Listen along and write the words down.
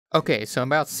Okay, so I'm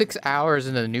about 6 hours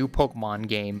into the new Pokemon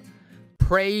game.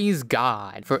 Praise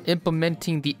God for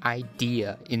implementing the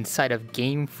idea inside of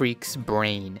Game Freak's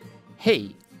brain.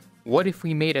 Hey, what if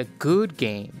we made a good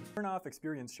game? Turn off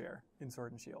experience share in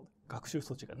Sword and Shield. 学習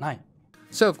装置がない。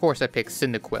 So of course I picked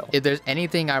Cyndaquil. If there's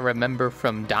anything I remember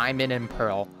from Diamond and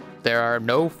Pearl, there are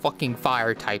no fucking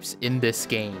fire types in this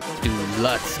game. Dude,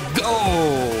 let's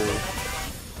go!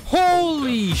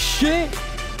 Holy shit!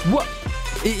 What?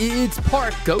 It's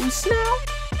part ghost now?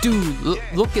 Dude,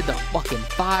 look at the fucking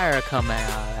fire coming out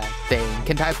of that thing.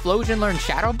 Can Typhlosion learn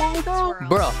Shadow Ball now?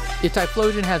 Bruh, if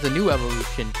Typhlosion has a new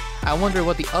evolution, I wonder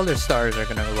what the other stars are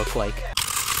gonna look like.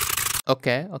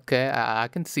 Okay, I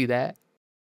can see that.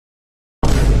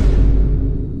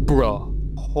 Bruh,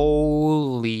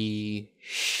 holy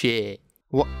shit.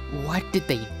 What did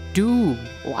they do?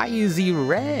 Why is he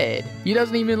red? He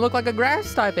doesn't even look like a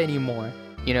grass type anymore.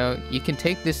 You know, you can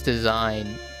take this design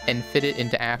and fit it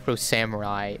into Afro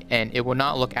Samurai and it will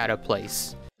not look out of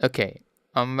place. Okay,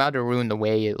 I'm about to ruin the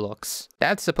way it looks.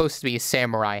 That's supposed to be a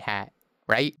samurai hat,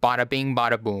 right? Bada bing,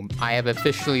 bada boom. I have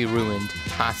officially ruined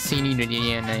Hasini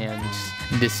and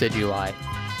Decidui.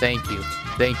 Thank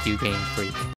you, Game Freak.